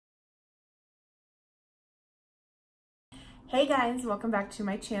Hey guys, welcome back to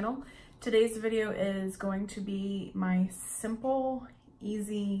my channel. Today's video is going to be my simple,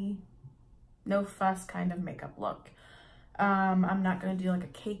 easy, no fuss kind of makeup look. I'm not going to do like a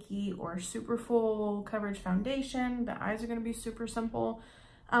cakey or super full coverage foundation. The eyes are going to be super simple.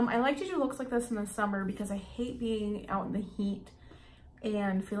 I like to do looks like this in the summer because I hate being out in the heat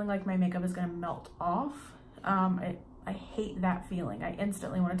and feeling like my makeup is going to melt off. I hate that feeling. I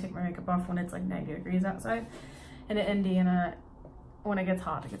instantly want to take my makeup off when it's like 90 degrees outside. And in Indiana, when it gets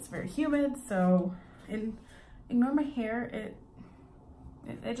hot, it gets very humid. So ignore my hair.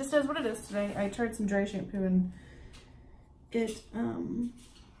 It just is what it is today. I tried some dry shampoo and it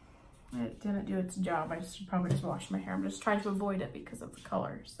didn't do its job. I should probably just wash my hair. I'm just trying to avoid it because of the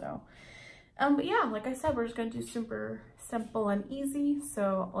color. So, but yeah, like I said, we're just gonna do super simple and easy.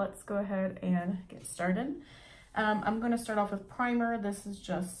 So let's go ahead and get started. I'm gonna start off with primer. This is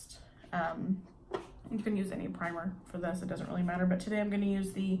just, you can use any primer for this, it doesn't really matter, but today I'm going to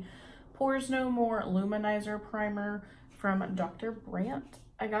use the Pores No More Luminizer Primer from Dr. Brandt.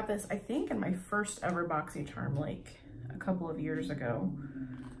 I got this, I think, in my first ever BoxyCharm, like a couple of years ago,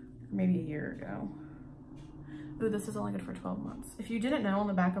 maybe a year ago. Ooh, this is only good for 12 months. If you didn't know, on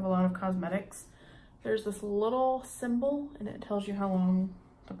the back of a lot of cosmetics, there's this little symbol, and it tells you how long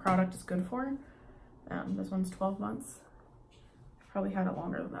the product is good for. This one's 12 months. I probably had it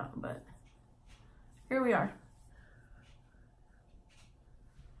longer than that, but here we are.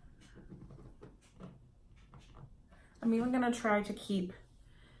 I'm even gonna try to keep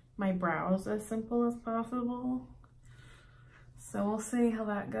my brows as simple as possible. So we'll see how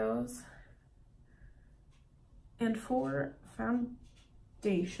that goes. And for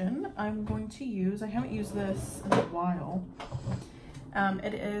foundation, I'm going to use, I haven't used this in a while.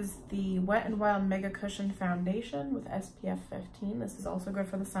 It is the Wet n Wild Mega Cushion Foundation with SPF 15. This is also good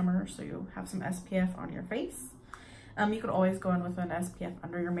for the summer, so you have some SPF on your face. You could always go in with an SPF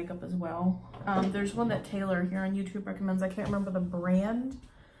under your makeup as well. There's one that Taylor here on YouTube recommends. I can't remember the brand,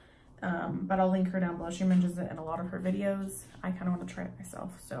 but I'll link her down below. She mentions it in a lot of her videos. I kind of want to try it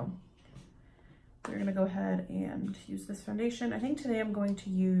myself, so we're going to go ahead and use this foundation. I think today I'm going to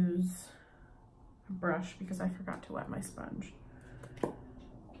use a brush because I forgot to wet my sponge.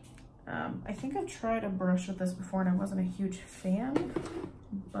 I think I've tried a brush with this before and I wasn't a huge fan,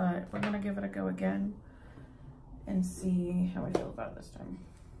 but we're gonna give it a go again and see how I feel about it this time.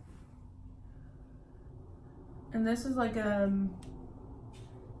 And this is like a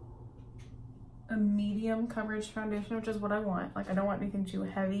medium coverage foundation, which is what I want. Like, I don't want anything too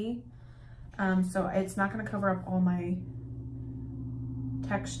heavy. So it's not gonna cover up all my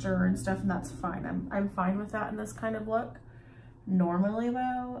texture and stuff, and that's fine. I'm fine with that in this kind of look. Normally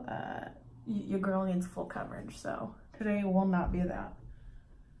though, your girl needs full coverage, so today will not be that.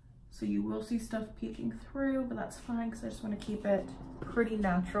 So you will see stuff peeking through, but that's fine because I just want to keep it pretty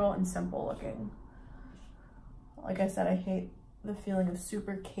natural and simple looking. Like I said, I hate the feeling of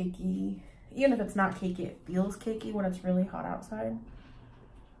super cakey. Even if it's not cakey, it feels cakey when it's really hot outside.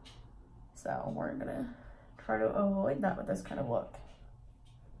 So we're gonna try to avoid that with this kind of look.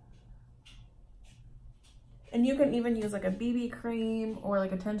 And you can even use like a BB cream or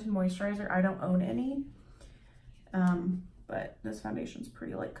like a tinted moisturizer. I don't own any, but this foundation's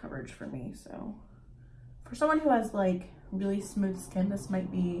pretty light coverage for me. So for someone who has like really smooth skin, this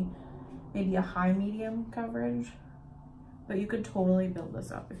might be maybe a high medium coverage, but you could totally build this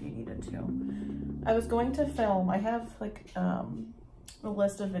up if you needed to. I was going to film, I have like a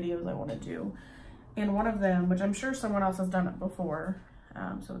list of videos I want to do, and one of them, which I'm sure someone else has done it before,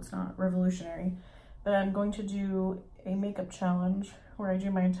 so it's not revolutionary, but I'm going to do a makeup challenge where I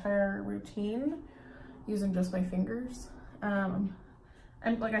do my entire routine using just my fingers. And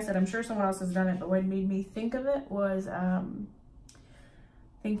like I said, I'm sure someone else has done it, but what made me think of it was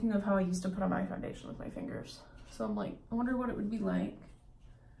thinking of how I used to put on my foundation with my fingers. So I'm like, I wonder what it would be like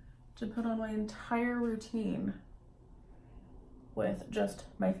to put on my entire routine with just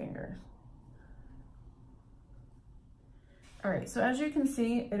my fingers. All right, so as you can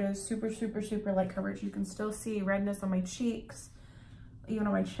see, it is super, super, super light coverage. You can still see redness on my cheeks, even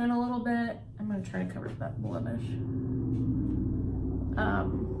on my chin a little bit. I'm gonna try to cover that blemish.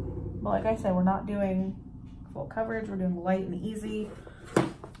 But like I said, we're not doing full coverage. We're doing light and easy,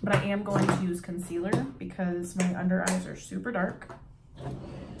 but I am going to use concealer because my under eyes are super dark.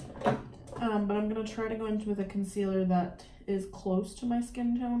 But I'm gonna try to go into with a concealer that is close to my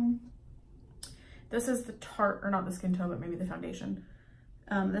skin tone. This is the Tarte, or not the skin tone, but maybe the foundation.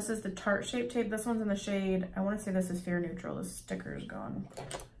 This is the Tarte Shape Tape. This one's in the shade, I want to say this is Fair Neutral. The sticker is gone.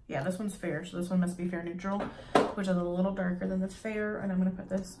 Yeah, this one's Fair, so this one must be Fair Neutral, which is a little darker than the Fair. And I'm going to put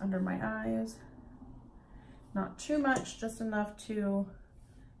this under my eyes. Not too much, just enough to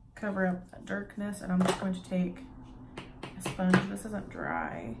cover up that darkness. And I'm just going to take a sponge. This isn't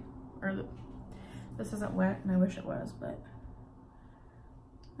dry, or this isn't wet, and I wish it was, but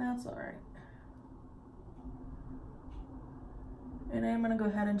that's all right. And I'm gonna go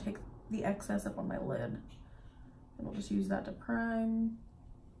ahead and take the excess up on my lid, and we'll just use that to prime.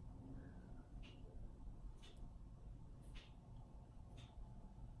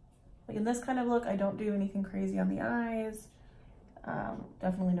 Like in this kind of look, I don't do anything crazy on the eyes.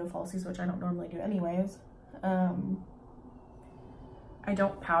 Definitely no falsies, which I don't normally do anyways. I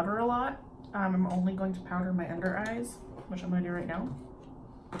don't powder a lot. I'm only going to powder my under eyes, which I'm gonna do right now.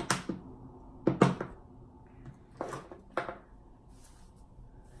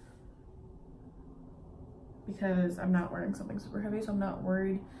 Because I'm not wearing something super heavy, so I'm not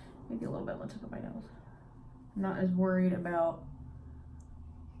worried. Maybe a little bit on the tip of my nose. I'm not as worried about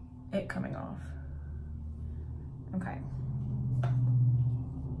it coming off. Okay.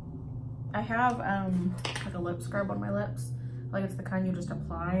 I have like a lip scrub on my lips. Like it's the kind you just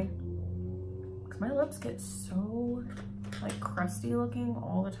apply. Because my lips get so like crusty looking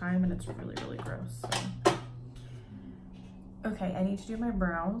all the time, and it's really, really gross. So. Okay, I need to do my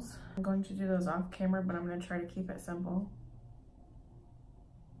brows. I'm going to do those off camera, but I'm going to try to keep it simple.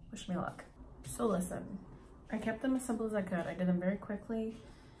 Wish me luck. So listen, I kept them as simple as I could. I did them very quickly,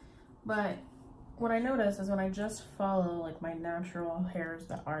 but what I noticed is when I just follow like my natural hairs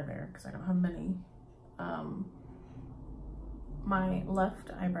that are there, because I don't have many, my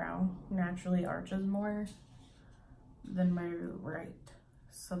left eyebrow naturally arches more than my right.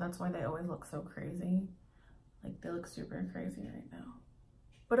 So that's why they always look so crazy. Like they look super crazy right now.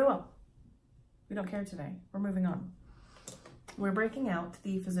 But oh well, we don't care today. We're moving on. We're breaking out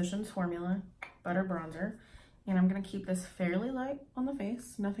the Physicians Formula Butter Bronzer, and I'm gonna keep this fairly light on the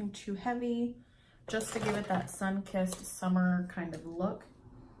face, nothing too heavy, just to give it that sun-kissed summer kind of look.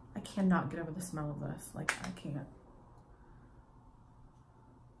 I cannot get over the smell of this, like I can't.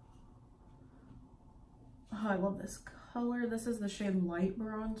 Oh, I love this color. This is the shade Light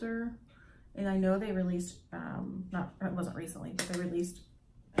Bronzer. And I know they released, it wasn't recently, but they released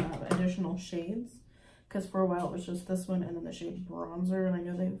additional shades. Because for a while it was just this one and then the shade Bronzer. And I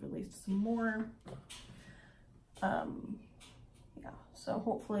know they've released some more. Yeah, so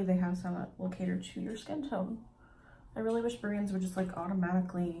hopefully they have some that will cater to your skin tone. I really wish brands would just like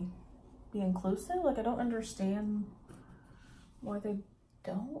automatically be inclusive. Like I don't understand why they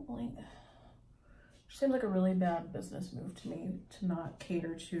don't. Like, it seems like a really bad business move to me to not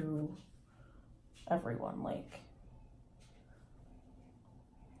cater to everyone. Like,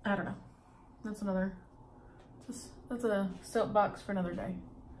 I don't know. That's another, that's a soapbox for another day.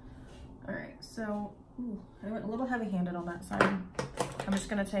 All right, so I went a little heavy-handed on that side. I'm just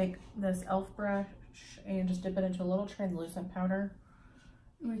gonna take this e.l.f. brush and just dip it into a little translucent powder.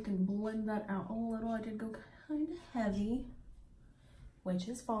 We can blend that out a little. I did go kind of heavy, which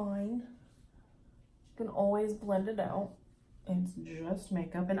is fine. You can always blend it out. It's just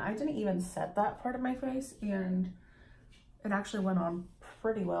makeup, and I didn't even set that part of my face, and it actually went on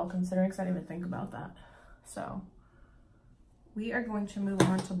pretty well considering, because I didn't even think about that. So we are going to move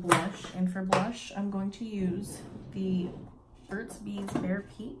on to blush, and for blush I'm going to use the Burt's Bees Bare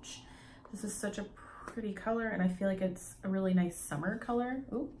Peach. This is such a pretty color, and I feel like it's a really nice summer color.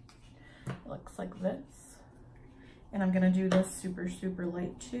 Ooh, it looks like this. And I'm gonna do this super, super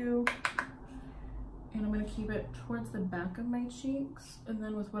light too. And I'm gonna keep it towards the back of my cheeks, and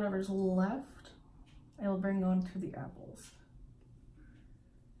then with whatever's left, I'll bring on to the apples.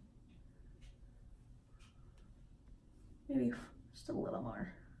 Maybe just a little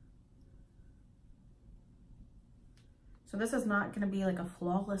more. So this is not gonna be like a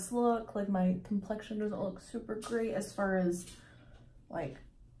flawless look. Like my complexion doesn't look super great as far as like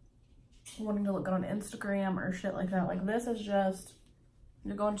wanting to look good on Instagram or shit like that. Like this is just,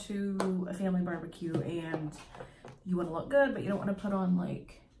 you're going to a family barbecue and you want to look good, but you don't want to put on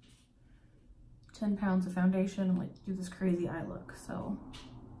like 10 pounds of foundation and like do this crazy eye look. So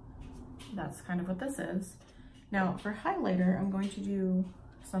that's kind of what this is. Now for highlighter, I'm going to do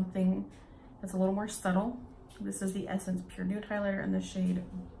something that's a little more subtle. This is the Essence Pure Nude Highlighter in the shade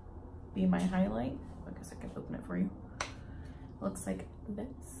Be My Highlight. I guess I can open it for you. Looks like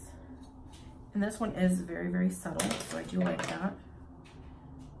this. And this one is very, very subtle, so I do like that.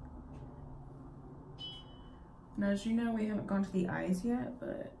 And as you know, we haven't gone to the eyes yet,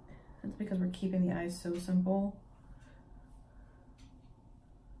 but that's because we're keeping the eyes so simple.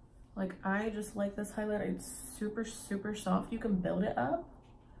 Like, I just like this highlighter. It's super, super soft. You can build it up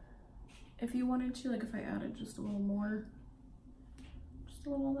if you wanted to. Like, if I added just a little more, just a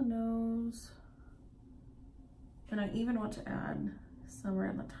little on the nose. And I even want to add somewhere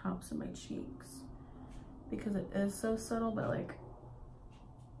on the tops of my cheeks because it is so subtle, but like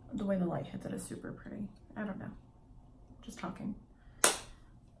the way the light hits it is super pretty. I don't know, just talking.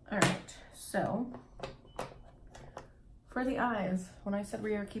 All right, so for the eyes, when I said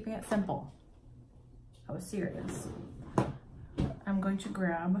we are keeping it simple, I was serious. I'm going to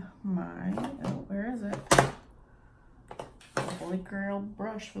grab my, oh, where is it? Holy grail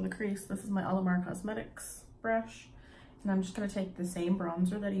brush for the crease. This is my Alamar Cosmetics brush. And I'm just gonna take the same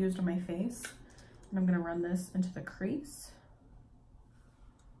bronzer that I used on my face, and I'm gonna run this into the crease.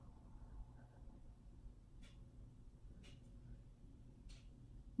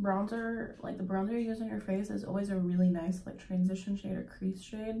 Bronzer, like the bronzer you use on your face is always a really nice like transition shade or crease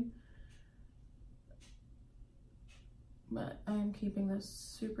shade. But I'm keeping this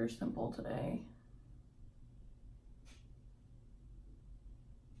super simple today.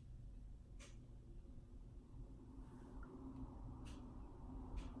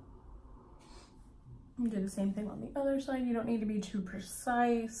 Do the same thing on the other side. You don't need to be too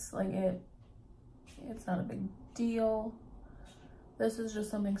precise. Like it's not a big deal. This is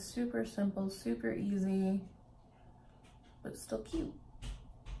just something super simple, super easy, but still cute.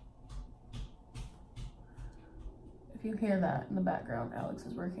 If you hear that in the background, Alex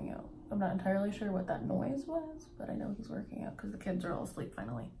is working out. I'm not entirely sure what that noise was, but I know he's working out because the kids are all asleep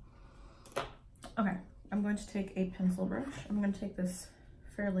finally. Okay, I'm going to take a pencil brush. I'm going to take this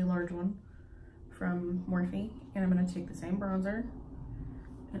fairly large one from Morphe, and I'm going to take the same bronzer,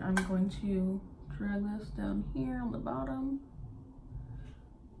 and I'm going to drag this down here on the bottom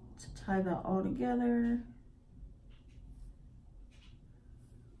to tie that all together.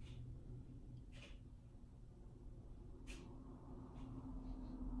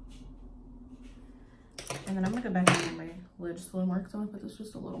 And then I'm gonna go back and do my lid just a little more because I want to put this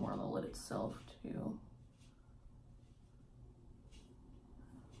just a little more on the lid itself too.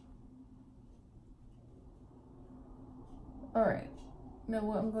 All right, now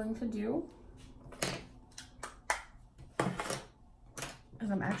what I'm going to do is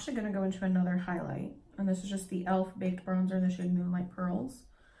I'm actually gonna go into another highlight, and this is just the e.l.f. Baked Bronzer in the shade Moonlight Pearls.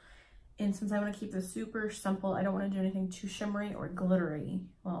 And since I want to keep this super simple, I don't want to do anything too shimmery or glittery.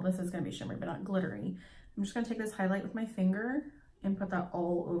 Well, this is going to be shimmery, but not glittery. I'm just going to take this highlight with my finger and put that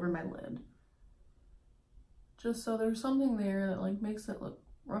all over my lid. Just so there's something there that like makes it look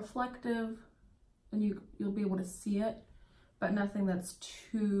reflective and you'll be able to see it, but nothing that's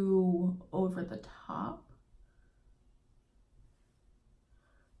too over the top.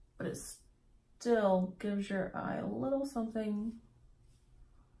 But it still gives your eye a little something.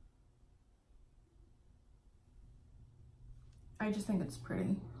 I just think it's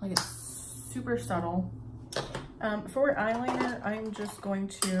pretty. Like it's super subtle. For eyeliner, I'm going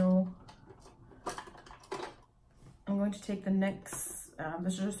to take the NYX,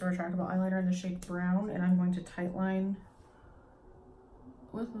 this is just a retractable eyeliner in the shade Brown, and I'm going to tightline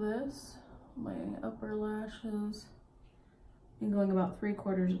with this, my upper lashes, and going about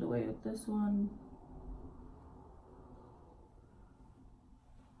 3/4 of the way with this one.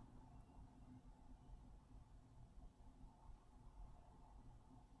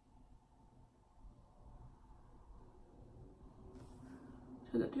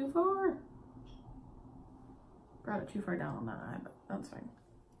 Took it too far. Brought it too far down on that eye, but that's fine.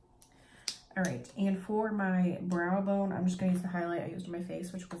 All right, and for my brow bone, I'm just gonna use the highlight I used on my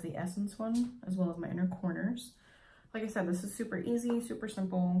face, which was the Essence one, as well as my inner corners. Like I said, this is super easy, super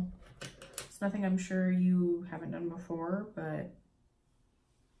simple. It's nothing I'm sure you haven't done before, but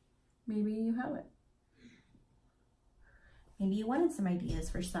maybe you haven't. Maybe you wanted some ideas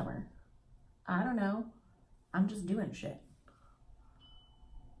for summer. I don't know. I'm just doing shit.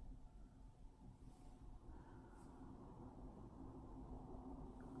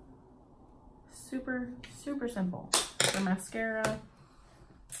 Super, super simple. For mascara,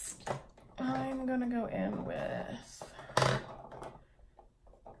 I'm gonna go in with,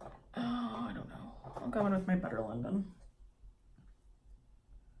 oh, I don't know. I'll go in with my Butter London.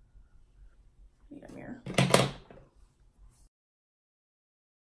 Need a mirror.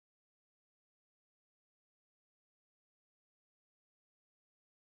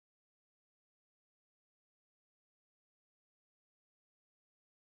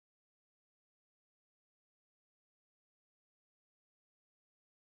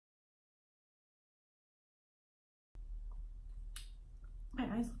 My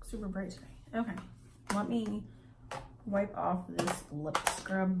eyes look super bright today. Okay, let me wipe off this lip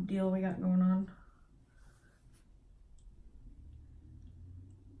scrub deal we got going on.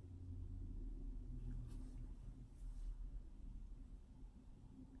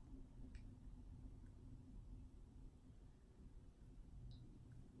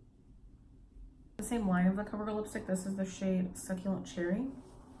 same line of the CoverGirl lipstick. This is the shade Succulent Cherry.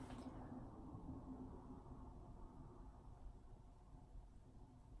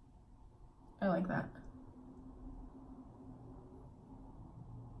 I like that.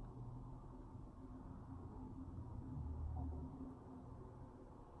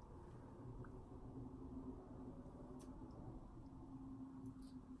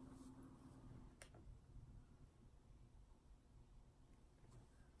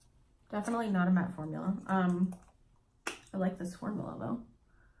 Definitely not a matte formula. I like this formula though.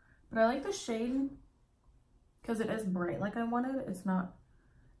 But I like the shade because it is bright like I wanted. It's not,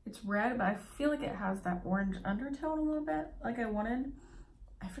 it's red, but I feel like it has that orange undertone a little bit like I wanted.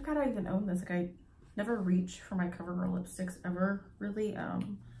 I forgot I even owned this. Like I never reach for my CoverGirl lipsticks ever, really.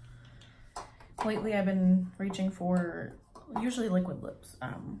 Lately I've been reaching for usually liquid lips.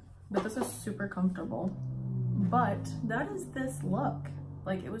 But this is super comfortable. But that is this look.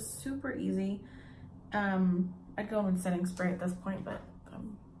 Like, it was super easy. I'd go in setting spray at this point, but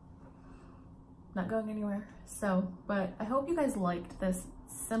not going anywhere. So, but I hope you guys liked this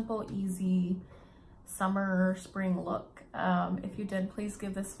simple, easy summer, spring look. If you did, please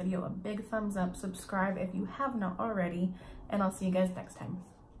give this video a big thumbs up, subscribe if you have not already, and I'll see you guys next time.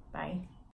 Bye.